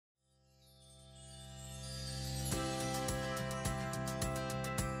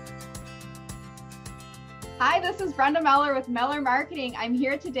Hi, this is Brenda Meller with Meller Marketing. I'm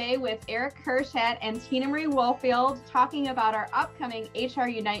here today with Erich Kurschat and Tina Marie Wohlfield talking about our upcoming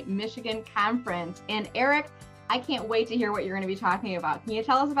HRUnite Michigan conference. And Erich, I can't wait to hear what you're going to be talking about. Can you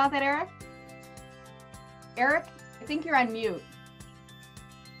tell us about that, Erich? Erich, I think you're on mute.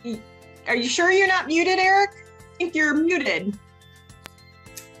 Are you sure you're not muted, Erich? I think you're muted.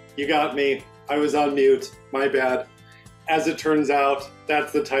 You got me. I was on mute. My bad. As it turns out,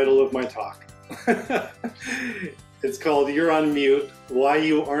 that's the title of my talk. It's called You're on Mute, Why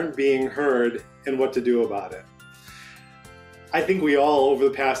You Aren't Being Heard and What to Do About It. I think we all, over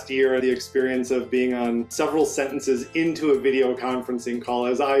the past year, had the experience of being on several sentences into a video conferencing call,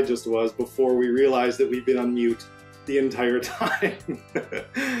 as I just was, before we realized that we've been on mute the entire time.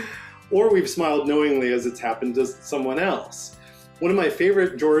 Or we've smiled knowingly as it's happened to someone else. One of my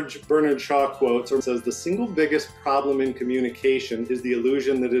favorite George Bernard Shaw quotes says, "The single biggest problem in communication is the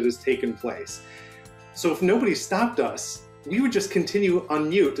illusion that it has taken place." So if nobody stopped us, we would just continue on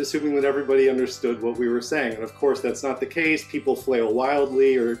mute, assuming that everybody understood what we were saying. And of course, that's not the case. People flail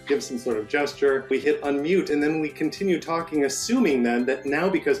wildly or give some sort of gesture. We hit unmute, and then we continue talking, assuming then that now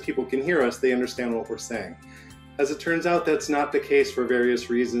because people can hear us, they understand what we're saying. As it turns out, that's not the case for various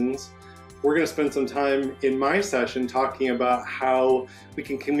reasons. We're going to spend some time in my session talking about how we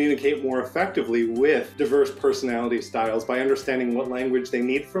can communicate more effectively with diverse personality styles by understanding what language they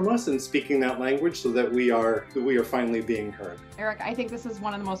need from us and speaking that language so that we are finally being heard. Erich, I think this is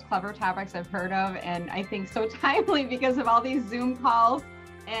one of the most clever topics I've heard of, and I think so timely because of all these Zoom calls.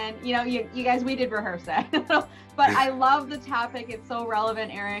 And you know, you guys, we did rehearse that. But I love the topic. It's so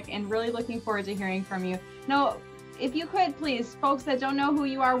relevant, Erich, and really looking forward to hearing from you. Now, if you could, please, folks that don't know who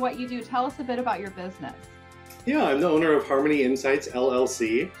you are, what you do, tell us a bit about your business. Yeah, I'm the owner of Harmony Insights,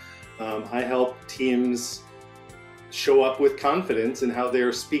 LLC. I help teams show up with confidence in how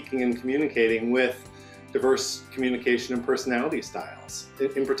they're speaking and communicating with diverse communication and personality styles.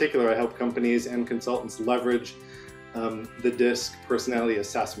 In particular, I help companies and consultants leverage the DISC personality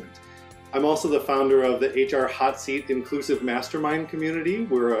assessment. I'm also the founder of the HR HotSeat Inclusive Mastermind community.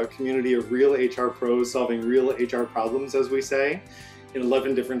 We're a community of real HR pros solving real HR problems, as we say, in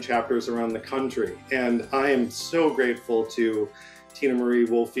 11 different chapters around the country. And I am so grateful to Tina Marie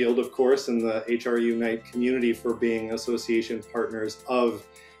Wohlfield, of course, and the HRUnite community for being association partners of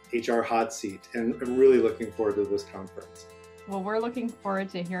HR HotSeat. And I'm really looking forward to this conference. Well, we're looking forward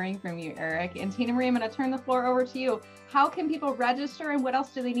to hearing from you, Erich. And Tina Marie, I'm going to turn the floor over to you. How can people register and what else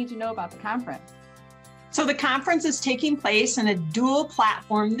do they need to know about the conference? So the conference is taking place in a dual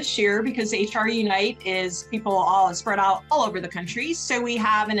platform this year because HRUnite is people all spread out all over the country. So we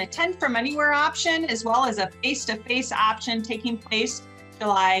have an attend from anywhere option as well as a face-to-face option taking place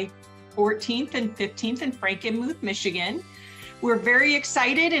July 14th and 15th in Frankenmuth, Michigan. We're very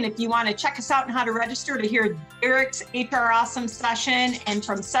excited, and if you want to check us out on how to register to hear Erich's HR Awesome session and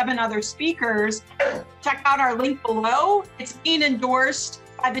from 7 other speakers, check out our link below. It's being endorsed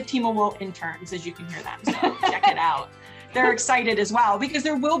by the Team of Woe interns, as you can hear them. So check it out. They're excited as well because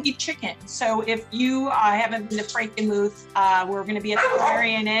there will be chicken. So if you haven't been to Frankenmuth, we're going to be at the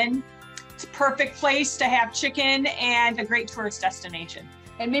Clarion Inn. It's a perfect place to have chicken and a great tourist destination.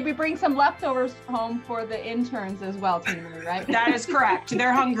 And maybe bring some leftovers home for the interns as well, Tina Marie, right? That is correct.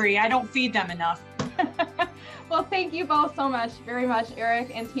 They're hungry. I don't feed them enough. Well, thank you both so much, very much,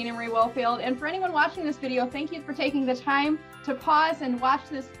 Erich and Tina Marie Wohlfield. And for anyone watching this video, thank you for taking the time to pause and watch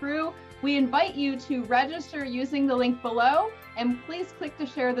this through. We invite you to register using the link below. And please click to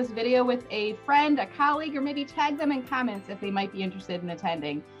share this video with a friend, a colleague, or maybe tag them in comments if they might be interested in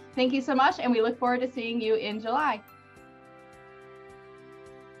attending. Thank you so much, and we look forward to seeing you in July.